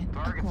target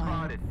Target acquired.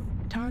 spotted.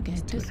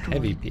 Target destroyed.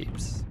 Heavy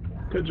peeps.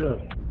 Good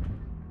job.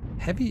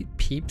 Heavy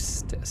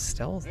peeps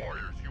stealth?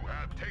 Warriors, you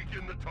have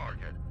taken the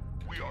target.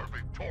 We are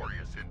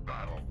victorious in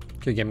battle.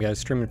 Good game, guys.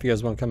 Streaming if you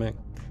guys want to come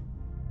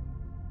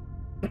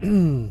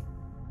in.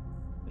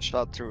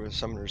 Shot through a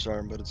summoner's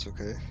arm, but it's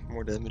okay.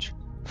 More damage.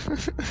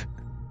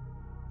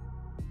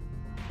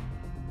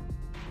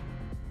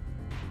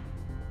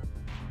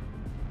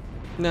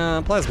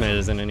 Nah, Plasmid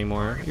isn't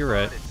anymore. You're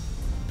right.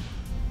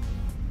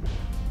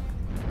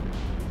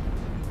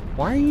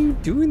 Why are you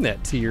doing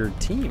that to your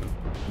team?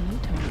 New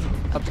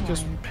target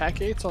Because acquired. pack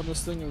 8s on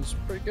this thing is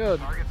pretty good.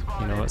 Target You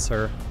spotted. know what,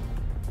 sir?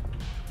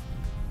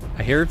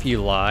 I hear if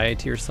you lie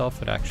to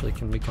yourself, it actually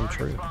can become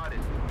true. Spotted.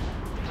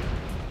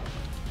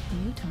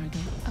 New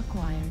target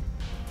acquired.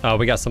 Oh,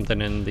 we got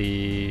something in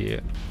the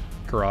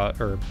garage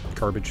or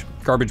garbage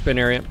bin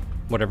area,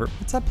 whatever.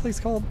 What's that place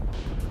called?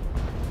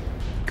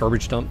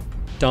 Garbage dump.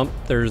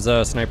 There's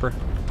a sniper.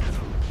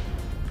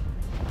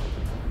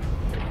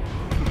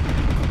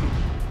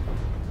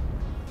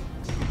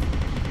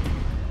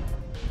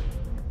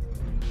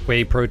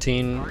 Whey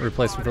protein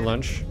replacement for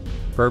lunch.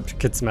 Burped,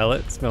 could smell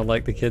it. Smelled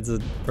like the kids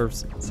that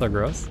burps. So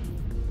gross.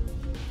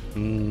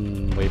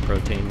 Whey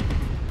protein.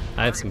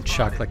 I have some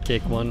chocolate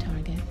cake New one.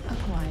 target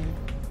acquired.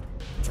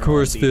 Of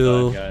course,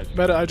 Phil.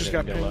 Meta, I just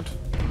got pinged.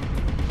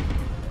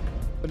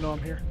 But no,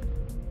 I'm here.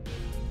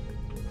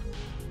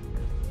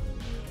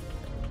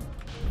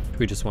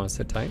 we just want to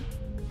sit tight?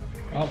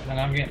 Well, then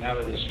I'm getting out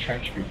of this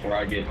trench before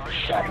I get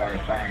shot by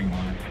a firing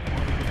line.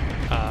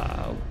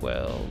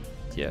 Well,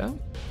 yeah.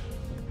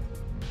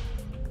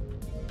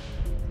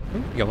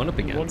 Ooh, going up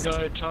against. One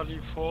guy, Charlie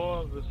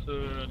 4 with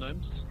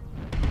names.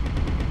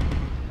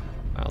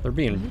 Wow, they're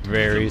being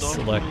very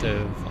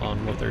selective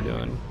on what they're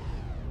doing.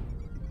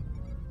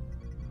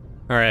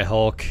 All right,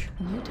 Hulk.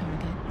 New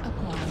target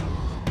acquired.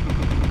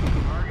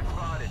 Target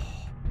spotted.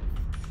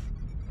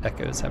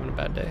 Echo's having a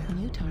bad day.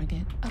 New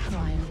target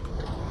acquired.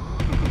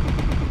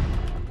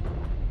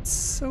 It's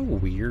so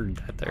weird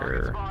that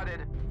Target they're... spotted.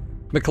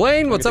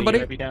 McLean, what's up,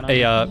 buddy?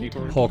 Hey, Hulk,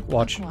 Hulk,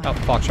 watch out.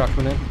 Foxtrot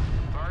coming in.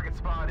 Target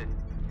spotted.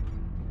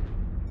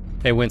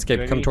 Hey,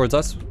 Windscape, come towards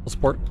us. We'll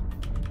support.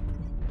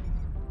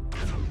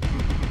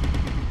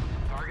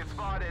 Target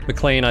spotted.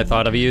 McLean, I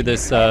thought of you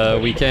this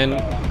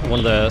weekend. One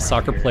of the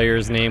soccer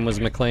players' name was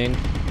McLean.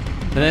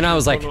 And then I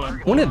was like,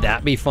 wouldn't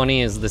that be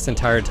funny is this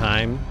entire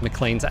time,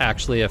 McLean's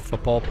actually a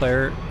football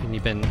player, and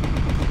you've been...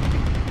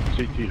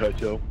 CT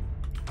Hotel.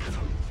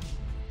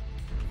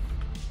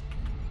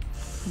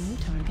 New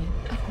target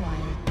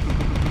acquired.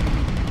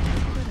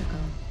 Critical.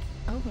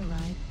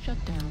 Override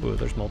shut down. Ooh,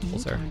 there's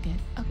multiples there. Target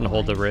I'm gonna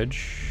hold the acquired.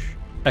 ridge.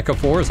 Echo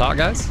 4 is hot,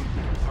 guys.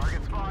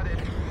 Target spotted.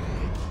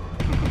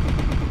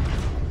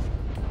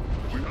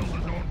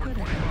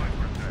 Critical.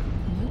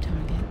 New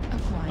target Oh,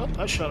 acquired.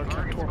 that shot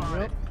kept tore me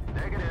up.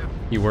 Negative.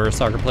 You were a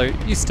soccer player.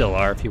 You still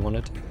are if you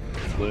wanted to.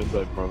 Land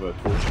by Bravo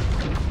 4.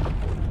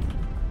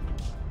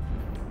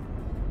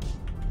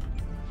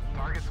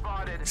 Target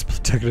spotted.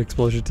 Took an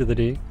explosion to the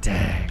D.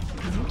 Dang.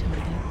 New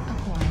target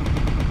acquired.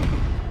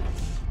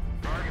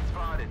 Target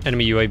spotted.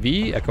 Enemy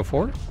UAV, Echo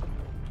 4.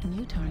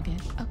 New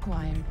target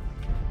acquired.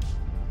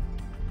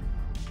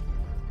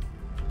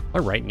 My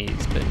right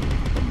knee's been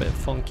a bit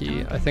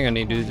funky. I think I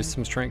need to do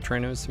some strength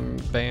training with some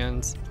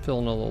bands.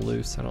 Feeling a little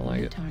loose. I don't like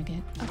New it.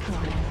 target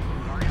acquired.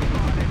 Target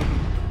spotted.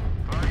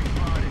 Target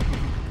spotted.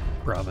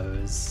 Bravo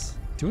is...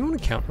 Do we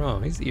want to count? Oh,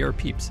 he's ER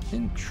peeps.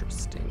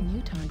 Interesting.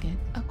 New target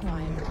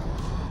acquired.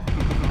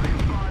 Target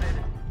spotted.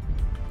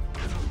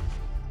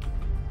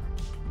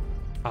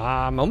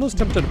 I'm almost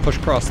tempted to push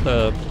across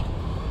the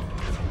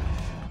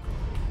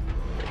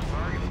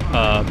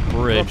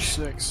bridge.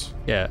 6.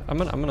 Yeah, I'm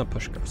gonna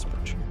push across the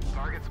bridge.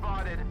 Target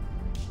spotted.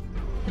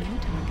 New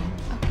target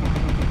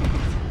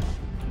acquired.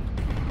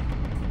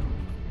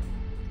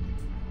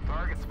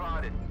 Target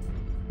spotted.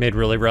 Made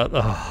really rough.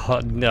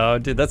 Oh no,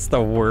 dude, that's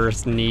the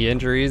worst knee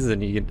injuries,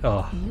 and you get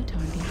oh, New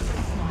target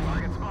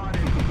acquired. Target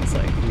spotted. it's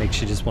like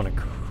makes you just want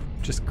to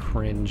just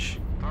cringe.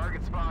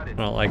 Target I spotted.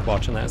 don't like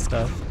watching that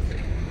stuff.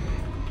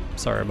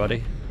 Sorry,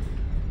 buddy.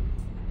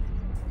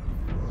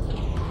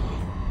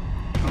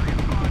 Target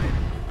spotted.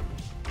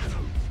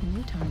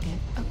 New target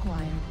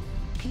acquired.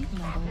 Heat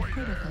level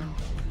critical.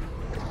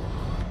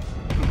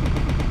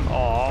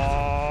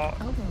 Oh,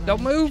 Override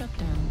don't move. shut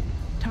down.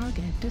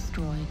 Target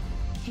destroyed.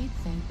 Heat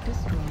sink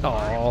destroyed.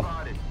 Oh,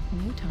 Spotted.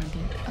 New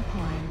target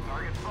acquired.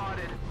 Target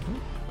spotted.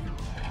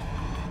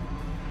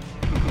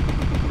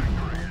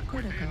 Level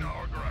critical.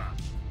 Our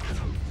grasp.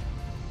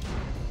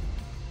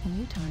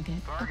 New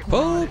target Target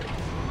pull. acquired.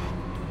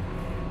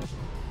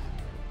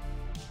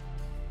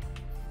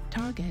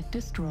 Target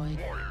destroyed.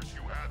 Warriors,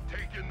 you have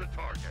taken the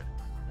target.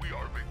 We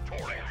are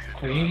victorious.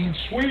 Clean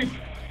sweep.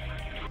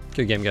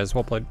 Good game, guys.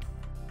 Well played.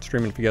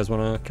 Streaming if you guys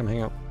want to come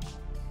hang out.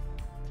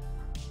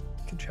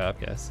 Good job,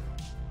 guys.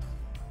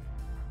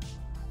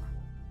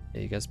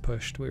 Yeah, you guys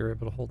pushed. We were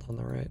able to hold on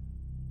the right.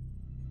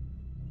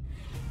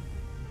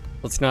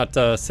 Let's not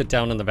sit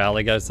down in the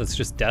valley, guys. That's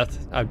just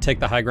death. I would take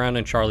the high ground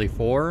in Charlie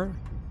 4.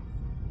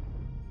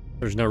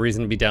 There's no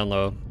reason to be down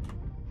low.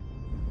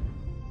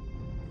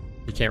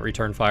 You can't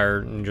return fire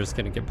and you're just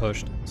gonna get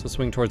pushed. So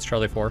swing towards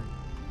Charlie 4.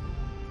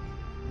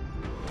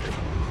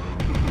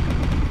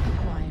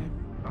 Acquired.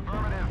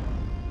 Affirmative.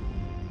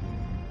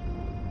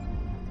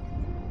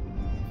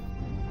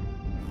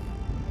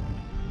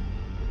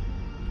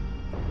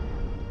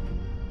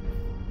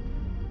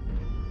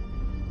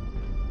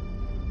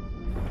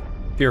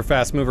 If you're a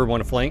fast mover,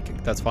 want to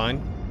flank, that's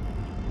fine.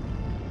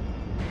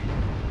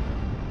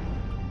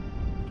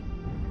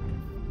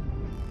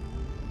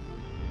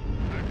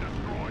 They've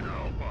destroyed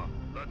Alpha.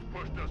 Let's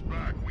push this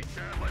back. We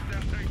can't let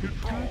them take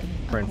control. Target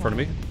Right in front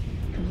of me.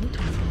 New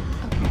target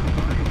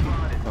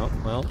acquired. Oh,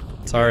 well.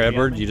 Sorry,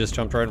 Edward. You just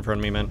jumped right in front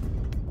of me, man.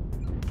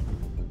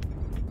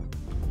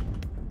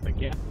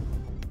 Yeah.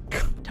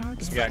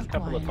 Target We got a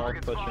couple of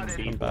acquired. Hulk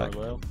pushing I'm back. D4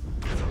 low.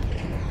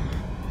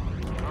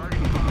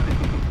 Target spotted.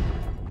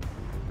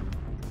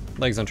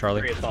 Legs on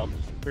Charlie.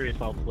 3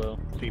 assaults low.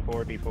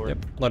 C4, D4. Yep.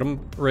 Let him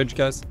ridge,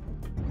 guys.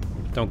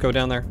 Don't go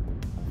down there.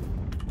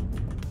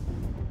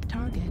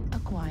 Target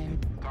acquired.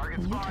 Target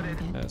New spotted.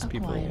 target As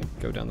people acquired.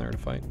 go down there to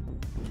fight.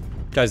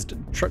 Guys,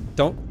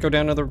 don't go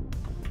down to the...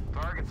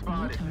 Target New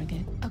spotted.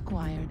 target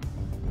acquired.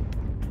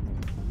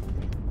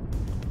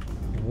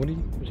 What are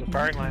you... There's a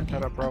firing line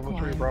set up Bravo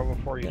 3, Bravo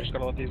 4. You just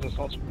gotta let these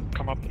assaults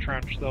come up the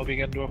trench. They'll be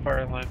getting to a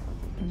firing line.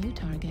 New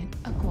target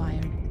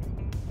acquired.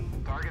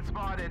 Target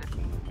spotted.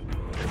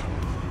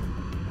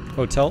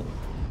 Hotel?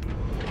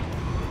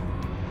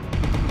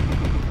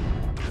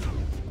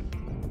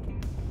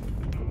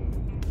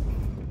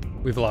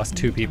 We've lost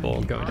 2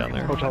 people going down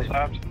there. Hotel's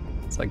out.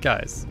 It's like,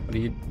 guys, what are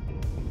you...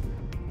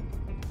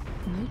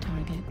 New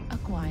target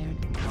acquired.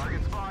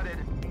 Target spotted.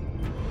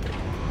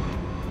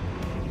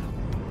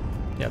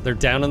 Yeah, they're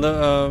down in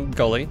the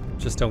gully.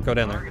 Just don't go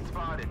down there. Target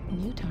spotted.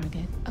 New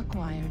target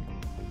acquired.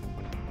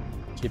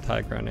 Keep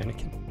high ground,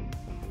 Anakin.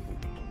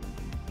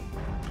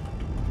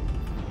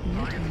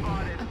 New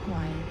target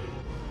acquired.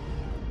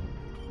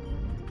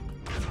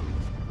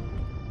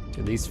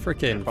 Dude, these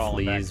freaking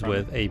falling back fleas from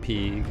with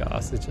AP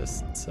Goss is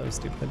just so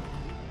stupid.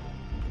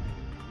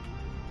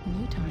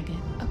 New target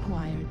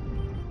acquired.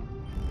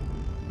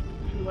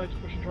 2 lights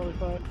pushing Charlie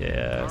 5.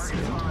 Yes.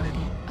 New target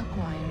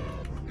acquired.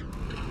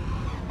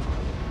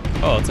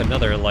 Oh, it's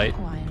another light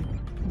Acquired.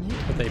 New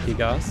with target AP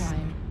Goss.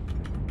 acquired.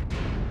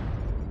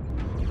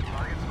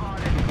 Target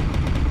spotted.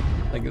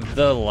 Like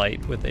the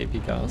light with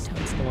AP Goss.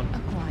 That's the one.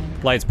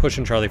 Acquired. Lights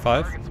pushing Charlie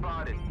 5. Target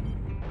spotted.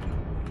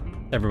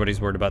 Everybody's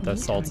worried about the New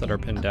assaults that are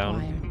target pinned down.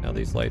 acquired. Now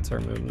these lights are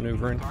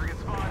maneuvering. Target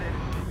spotted.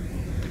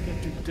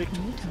 Can't do dick.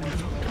 New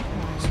target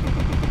acquired.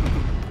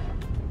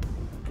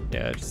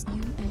 Yeah, I just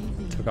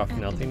UAV took off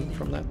nothing activated.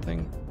 from that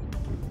thing.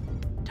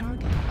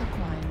 Target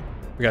acquired.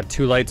 We got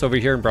 2 lights over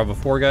here in Bravo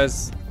 4,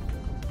 guys.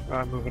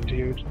 I'm moving to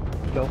you,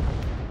 Bill.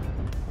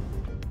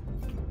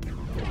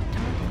 Target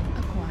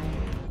acquired.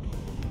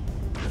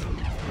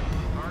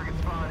 Target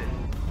spotted.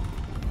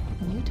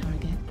 New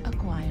target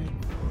acquired.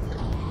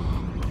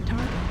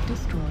 Target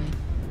destroyed.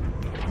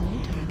 New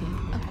target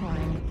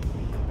acquired.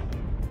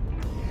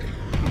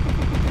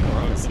 Oh,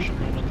 Pushing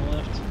one on the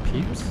left.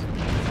 peeps.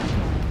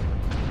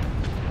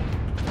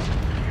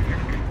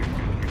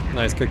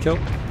 Nice, good kill.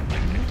 New target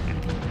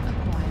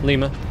acquired.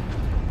 Lima.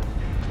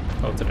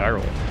 Oh, it's a die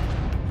roll.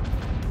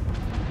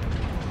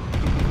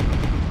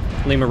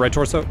 Lima, right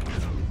torso.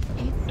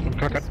 Eighth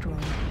Cock it. destroyed.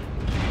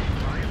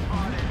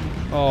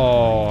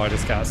 Oh, I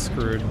just got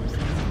screwed.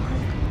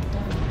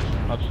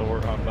 That's the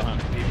word on behind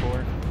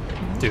P4.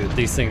 Dude,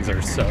 these things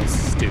are so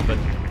stupid.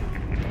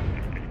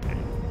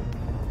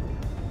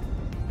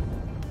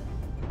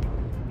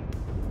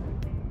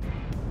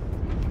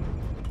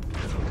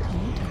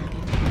 New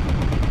target.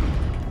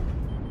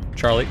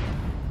 Charlie.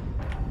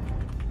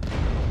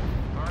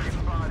 Target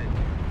spotted.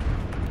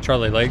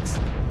 Charlie legs.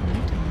 New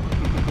target.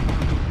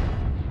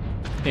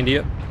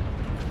 India.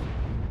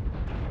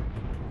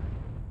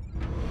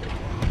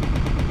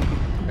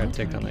 Gotta New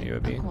take down that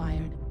target UAV.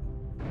 acquired.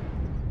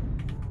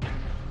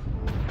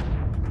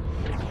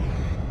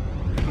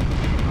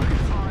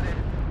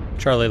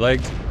 Charlie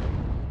legs.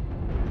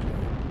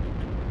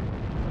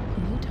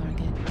 New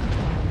target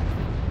acquired.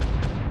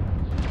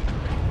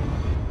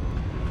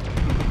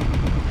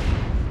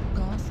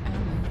 Gauss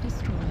ammo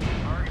destroyed.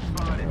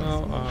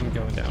 Oh, I'm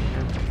going down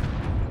here.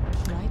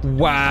 Right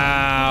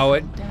Wow,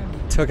 it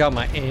damage. took out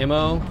my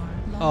ammo.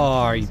 Oh,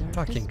 are you Laser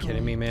fucking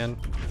kidding me, man?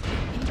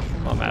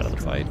 Eighth I'm out of the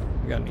destroyed.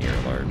 fight. We got an ear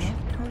large.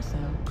 Left torso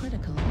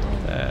critical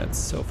damage. That's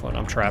so fun.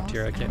 I'm trapped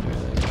here. I can't do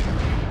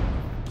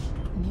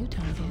anything. New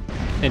target.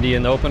 India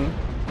in the open. Left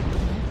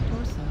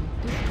torso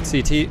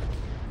destroyed. CT.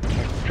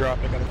 Drop,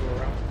 I gotta go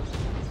around.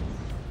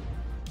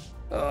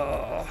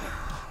 Oh.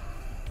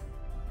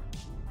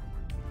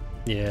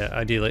 Yeah,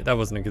 ideally, that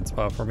wasn't a good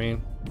spot for me.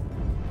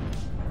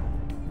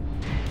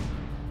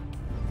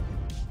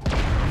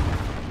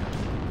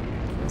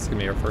 This is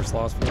gonna be our first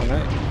loss for the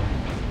night.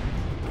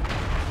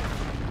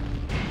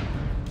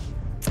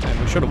 And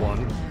we should have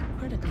won.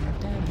 Critical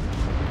damage.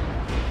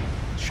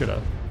 Should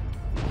have.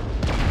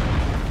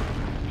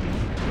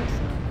 Left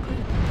torso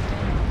critical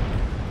damage.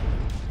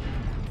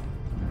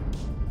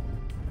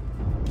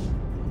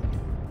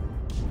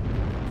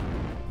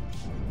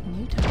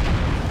 New target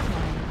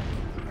acquired.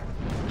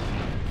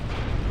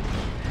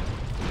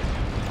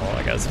 Oh,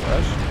 I got his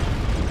flash.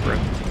 Rip.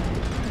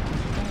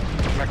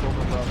 Mech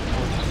over about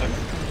 40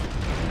 seconds.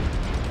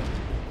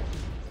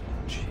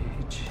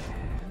 GG.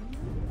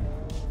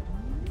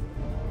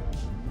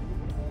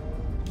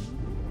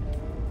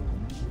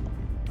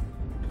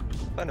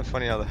 Kind of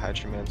funny how the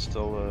hatchery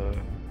still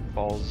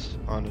falls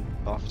on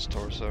off its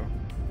torso.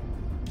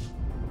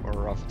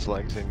 Or off its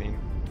legs, I mean.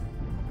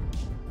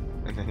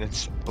 And then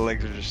its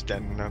legs are just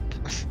standing up.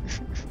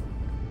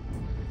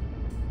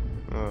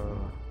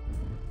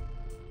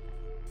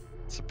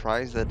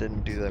 Surprised that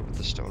didn't do that with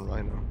the stone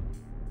rhino.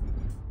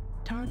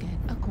 Target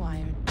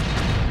acquired.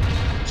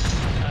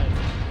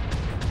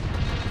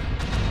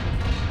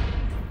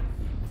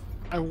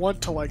 I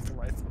want to like the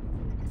rifle.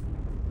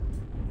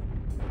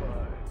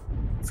 But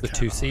it's The kinda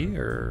 2C hard.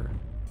 or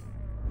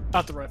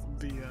Not the rifle,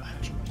 the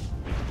hatchet.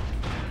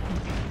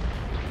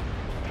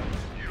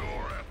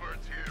 Your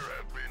efforts here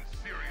have been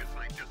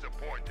seriously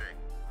disappointing.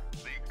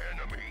 The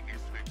enemy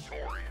is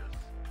victorious.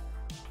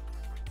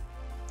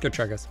 good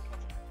try, guys.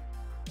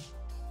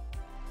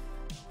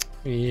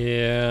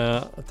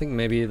 Yeah, I think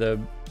maybe the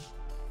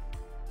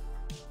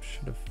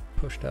should have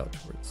pushed out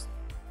towards.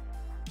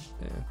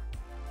 Yeah.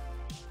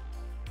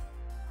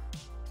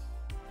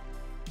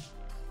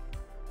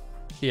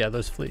 Yeah,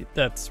 those fleet.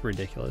 That's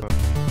ridiculous.